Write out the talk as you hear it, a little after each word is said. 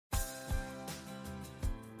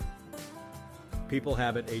People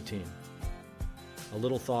Habit 18. A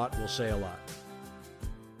little thought will say a lot.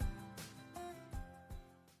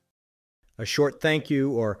 A short thank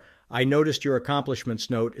you or "I noticed your accomplishments"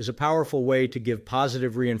 note is a powerful way to give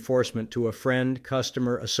positive reinforcement to a friend,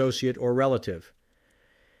 customer, associate, or relative.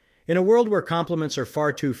 In a world where compliments are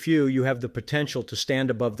far too few, you have the potential to stand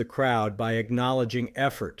above the crowd by acknowledging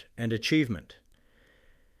effort and achievement.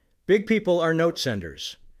 Big people are note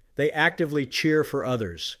senders. They actively cheer for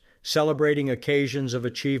others, celebrating occasions of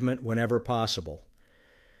achievement whenever possible.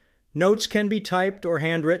 Notes can be typed or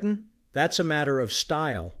handwritten. That's a matter of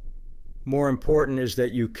style. More important is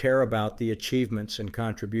that you care about the achievements and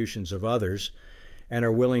contributions of others and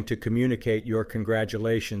are willing to communicate your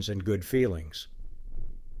congratulations and good feelings.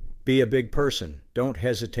 Be a big person. Don't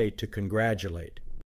hesitate to congratulate.